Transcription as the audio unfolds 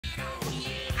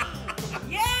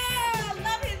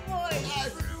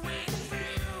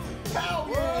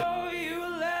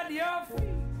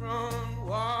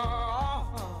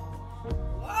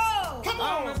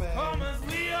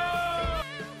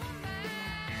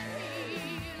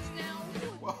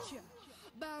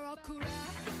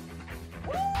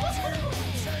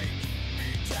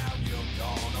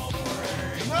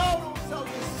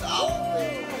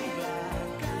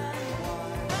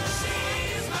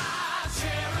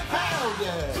Hell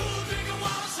yeah.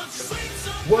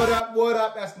 What up, what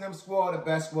up? That's them squad, the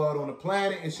best squad on the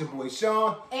planet. It's your boy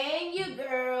Sean. And your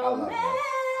girl, Mel.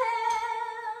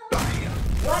 That.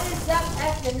 What is up,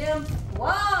 S&M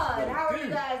squad? How are you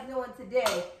guys doing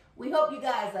today? We hope you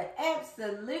guys are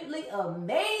absolutely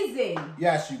amazing.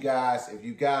 Yes, you guys. If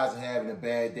you guys are having a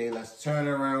bad day, let's turn it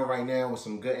around right now with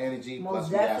some good energy. Most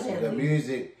Plus, we got some good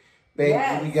music. Baby,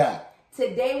 yes. What we got?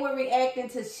 Today we're reacting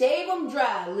to Shave 'Em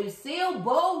Dry, Lucille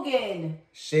Bogan.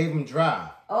 Shave 'Em Dry.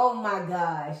 Oh my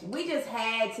gosh. We just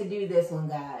had to do this one,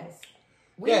 guys.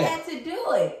 We had to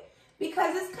do it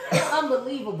because it's kind of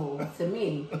unbelievable to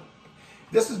me.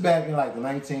 This was back in like the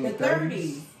 1930s. The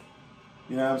 30s.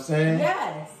 You know what I'm saying?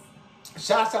 Yes.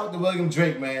 Shouts out to William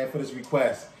Drake, man, for this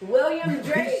request. William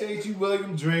Drake. Appreciate you,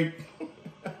 William Drake.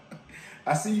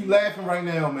 I see you laughing right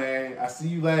now, man. I see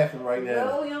you laughing right now.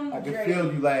 William I can Drake.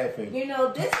 feel you laughing. You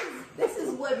know, this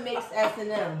is what makes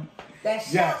S&M. That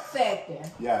shock factor.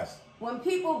 Yes. When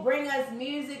people bring us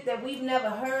music that we've never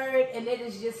heard and it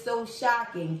is just so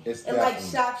shocking. It like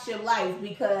shocks your life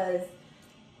because,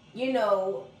 you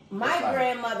know, my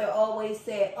grandmother always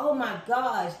said, "Oh my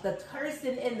gosh, the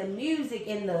cursing in the music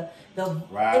and the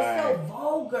it's so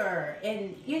vulgar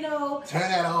and you know." Turn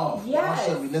that off. Yes. I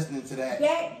should be listening to that.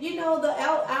 That you know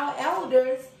our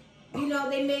elders, you know,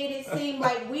 they made it seem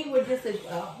like we were just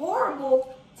a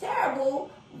horrible,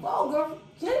 terrible, vulgar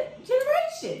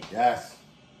generation. Yes.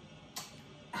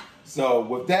 So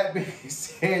with that being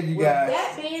said, you guys. With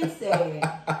that being said,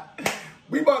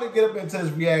 we about to get up into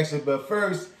this reaction, but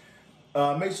first.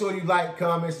 Make sure you like,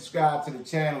 comment, subscribe to the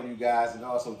channel, you guys, and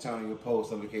also turn on your post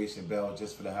notification bell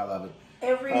just for the hell of it.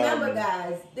 And remember,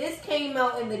 guys, this came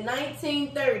out in the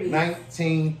 1930s.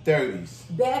 1930s.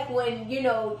 Back when, you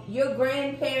know, your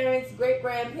grandparents,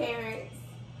 great-grandparents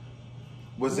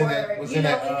was in that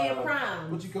their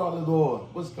prime. What you call it, or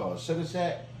what's it called? Sugar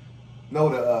Shack? No,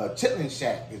 the Chitlin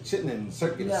Shack, the Chitlin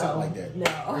Circuit, or something like that. No.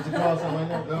 What's it called? Something like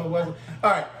that? No, it wasn't.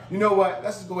 All right, you know what?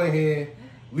 Let's just go ahead.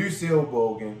 Lucille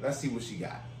Bogan. Let's see what she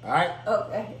got. All right?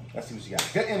 Okay. Let's see what she got.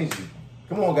 Good energy.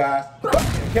 Come on, guys.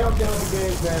 Countdown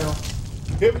begins now.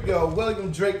 Here we go.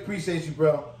 William Drake, appreciate you,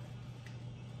 bro. All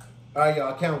right,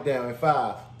 y'all. Countdown in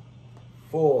 5,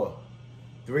 4,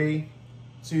 3,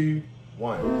 2,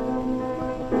 1.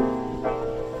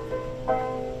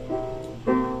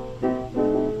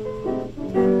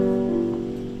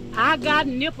 I got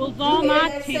nipples on my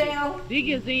titties, big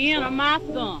as the end of my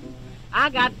thumb. I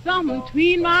got something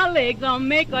between my legs that'll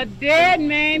make a dead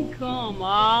man come.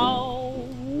 Oh,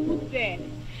 daddy.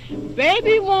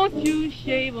 Baby, won't you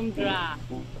shave 'em dry?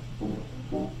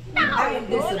 I am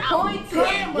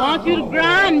disappointed. Want you to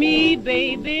grind me,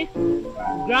 baby.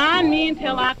 Grind me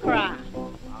until I cry.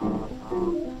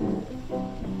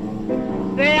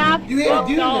 Say I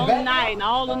fucked all night and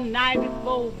all the night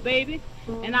before, baby.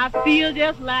 And I feel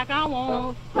just like I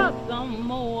want to fuck some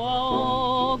more.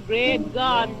 Oh, great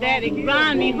God, daddy,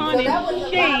 grind me, honey,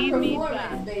 shave me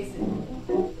dry.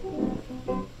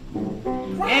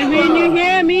 And when you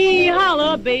hear me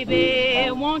holler, baby,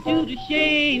 I want you to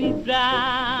shave me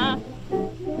dry.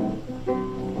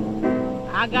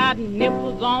 I got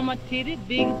nipples on my titty,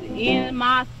 big as the end of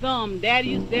my thumb. Daddy,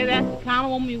 you say that's the kind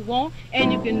of woman you want,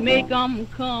 and you can make them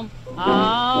come.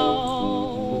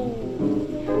 Oh,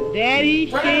 Daddy,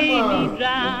 shave me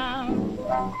dry.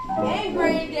 And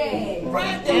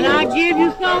Granddad. And I give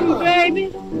you something,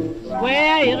 baby,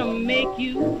 swear it'll make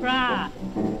you cry.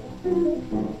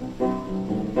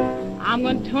 I'm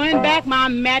gonna turn back my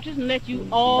mattress and let you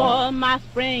oil my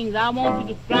springs. I want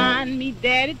you to grind me,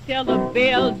 Daddy, till the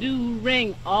bell do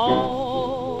ring.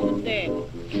 Oh, Daddy,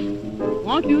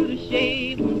 want you to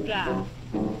shave 'em dry.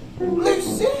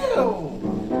 Lucille!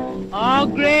 Oh,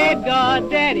 great God,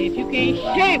 Daddy, if you can't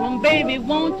shave 'em, baby,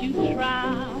 won't you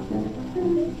try?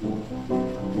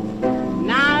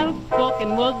 Now,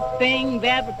 fucking was a thing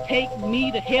that would take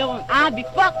me to heaven. I'd be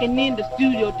fucking in the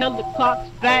studio till the clock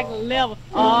strike 11.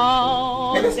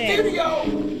 Oh, in the Daddy,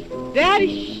 studio!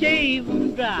 Daddy, shave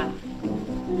 'em dry.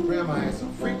 Grandma had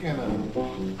some freaking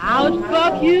I would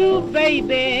fuck you,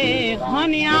 baby,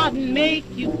 honey, I'd make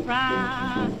you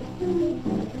cry.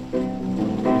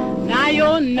 Now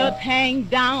your nuts hang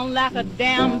down like a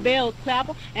damn bell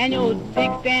clapper, and your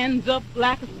dick stands up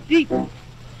like a steeple.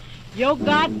 Your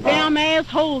goddamn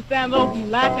asshole stands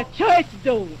open like a church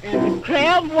door, and the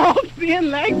crowd walks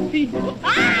in like people.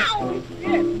 Ow!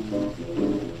 Shit!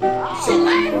 She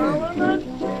laughing!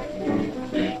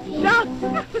 Shut!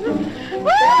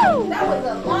 Woo! That was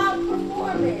a long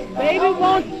performance. Baby,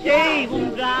 won't shave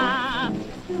 'em dry.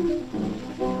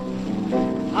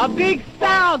 A big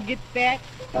sow gets fat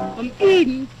from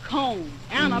eating corn,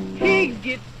 and a pig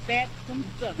gets fat some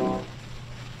suckers.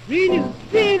 When you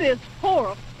see this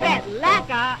horror fat like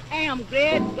I am,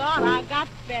 great God, I got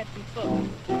fat and fuckers.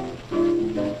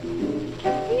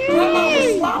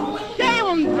 Shame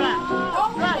 'em dry.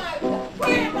 Oh my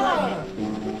God.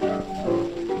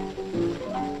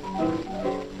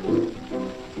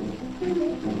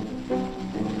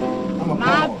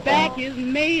 My back is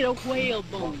made of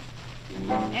whalebone,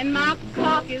 and my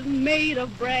cock is made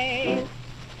of brass,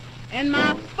 and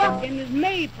my fucking is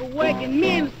made for working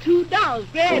men's $2.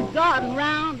 Great garden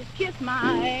round to kiss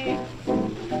my ass.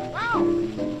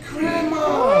 Oh, Grandma!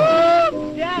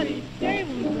 oh, Daddy, shave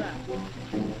 'em dry.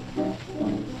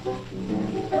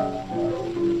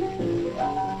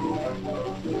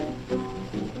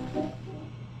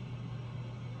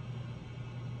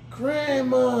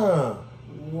 Grandma!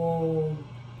 Whoa.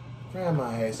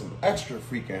 Grandma had some extra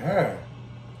freaking hair.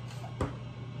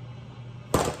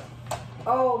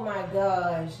 Oh my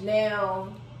gosh. Now,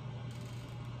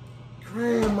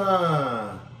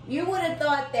 Grandma! you would have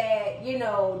thought that, you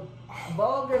know,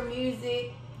 vulgar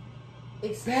music,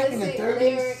 Back in the explicit 30s?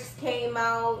 lyrics came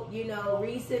out, you know,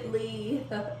 recently.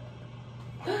 But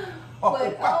wow.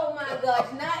 oh my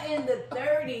gosh, not in the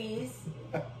 30s.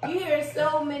 You hear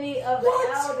so many of the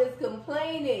What? elders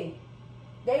complaining.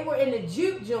 They were in the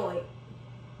juke joint.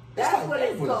 That's like what they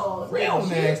it's was called. real the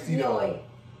juke nasty, though. joint.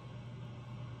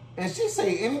 And she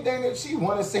say anything that she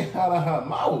want to say out of her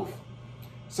mouth.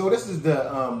 So this is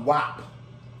the WAP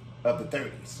of the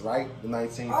 30s, right? The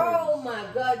 1930s. Oh my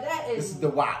God, that is. This is the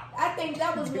WAP. I think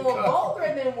that was more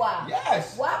vulgar than WAP.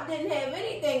 Yes. WAP didn't have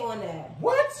anything on that.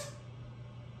 What?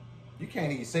 You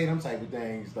can't even say them type of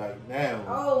things like now.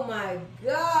 Oh my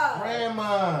God.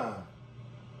 Grandma.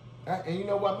 And you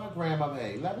know what? My grandmother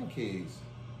had 11 kids.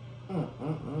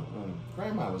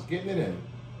 Grandma was getting it in.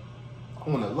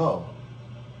 On the low.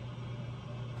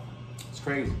 It's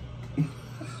crazy.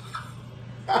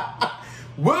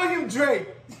 William Drake.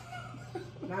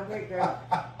 My great grand.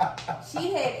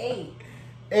 She had 8.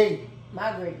 8.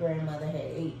 My great grandmother had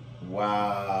 8.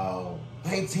 Wow.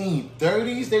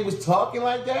 1930s, they was talking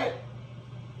like that?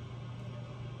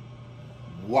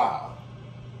 Wow.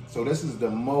 So this is the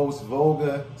most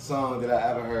vulgar song that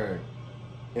I ever heard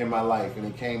in my life, and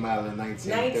it came out in the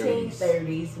 1930s.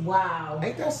 1930s. Wow.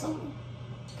 Ain't that something?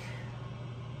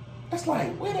 That's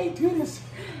like, where they do this?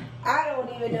 I don't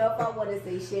even know if I want to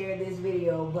say share this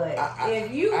video, but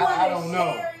if you I want don't to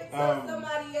know. share it so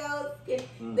somebody else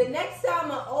can, the next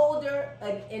time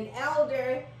an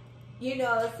elder, you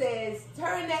know, says,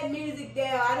 turn that music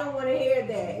down, I don't want to hear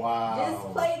that. Wow.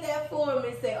 Just play that for him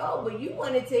and say, oh, but you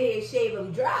wanted to hear Shave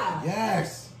 'em Dry.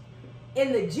 Yes.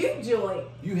 In the juke joint.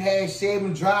 You had Shave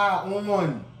 'em Dry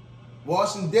on.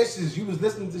 Washing dishes. You was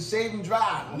listening to Shave 'em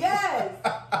Dry. Yes.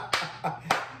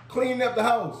 Cleaning up the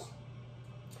house.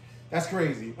 That's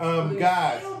crazy.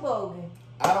 Guys, Lucille Bogan.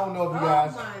 I don't know if you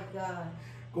guys Oh my God.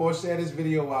 go and share this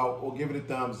video out or give it a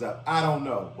thumbs up. I don't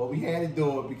know. But we had to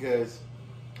do it because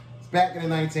it's back in the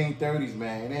 1930s,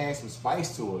 man, and it had some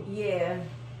spice to it. Yeah.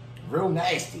 Real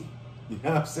nasty. You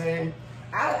know what I'm saying?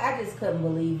 I just couldn't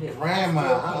believe it.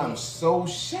 Grandma, I'm so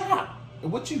shocked at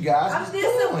what you guys I'm was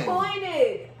doing.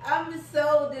 disappointed. I'm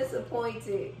so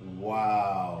disappointed.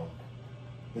 Wow.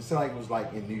 It sounded like it was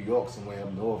like in New York somewhere,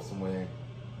 up north somewhere.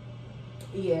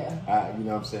 Yeah. You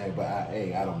know what I'm saying? But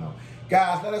hey, I don't know.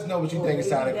 Guys, let us know what you think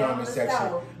inside the comment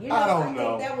section. You know, I don't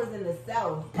know. I think that was in the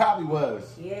South. Probably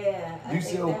was. Yeah.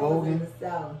 Lucille I think that was in Bogan. the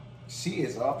South. She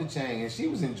is off the chain, and she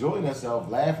was enjoying herself,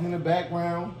 laughing in the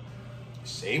background.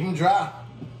 Shave 'em dry.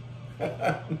 Hey,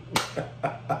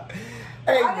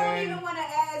 I man. don't even want to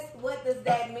ask, what does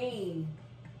that mean?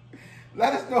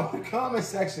 Let us know in the comment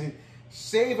section.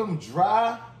 Shave 'em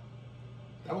dry.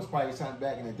 That was probably something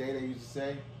back in the day they used to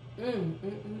say.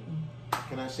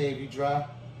 Can I shave you dry?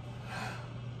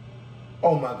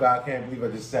 Oh my God, I can't believe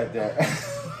I just said that.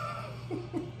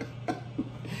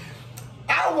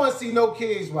 I don't want to see no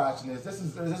kids watching this. This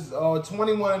is all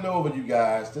 21 and over, you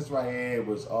guys. This right here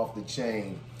was off the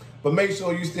chain. But make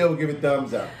sure you still give it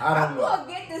thumbs up. I don't know. I'm going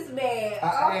to get this man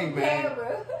on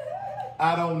camera.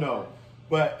 I don't know.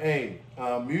 But hey,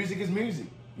 music is music.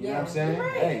 You know what I'm saying?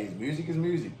 Right. Hey, music is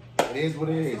music. It is what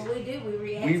it is. That's what we do.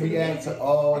 We react to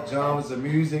all genres of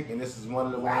music, and this is one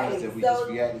of the ones that we just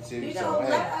reacted to. You know,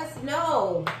 let us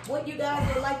know what you guys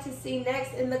would like to see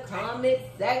next in the comment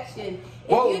section. If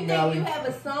you think you have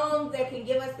a song that can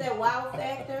give us that wow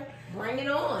factor, bring it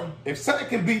on. If something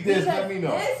can beat this, let me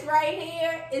know. This right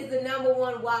here is the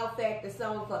 #1 wow factor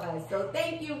song for us. So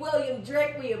thank you, William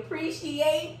Drake. We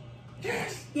appreciate.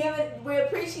 Yes. We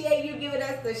appreciate you giving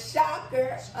us the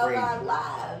shocker of our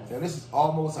lives. Now, this is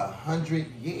almost 100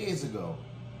 years ago.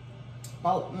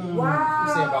 About, wow.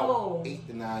 You say about 8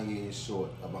 to 9 years short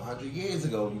of 100 years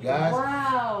ago, you guys.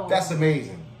 Wow. That's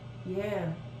amazing.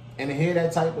 Yeah. And to hear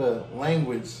that type of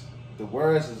language, the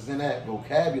words is in that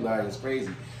vocabulary is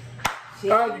crazy. All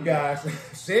right, you guys.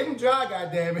 Save them dry,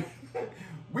 goddammit.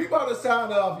 We about to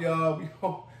sign off, y'all.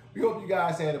 We hope you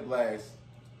guys had a blast.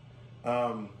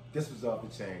 This was off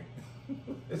the chain.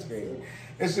 It's crazy.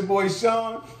 It's your boy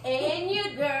Sean. And your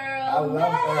girl. I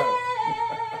love her.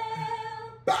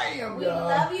 Bam, we y'all.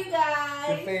 love you guys.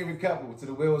 Your favorite couple to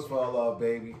the wheels fall off,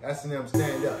 baby. S&M,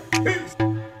 stand up. Peace.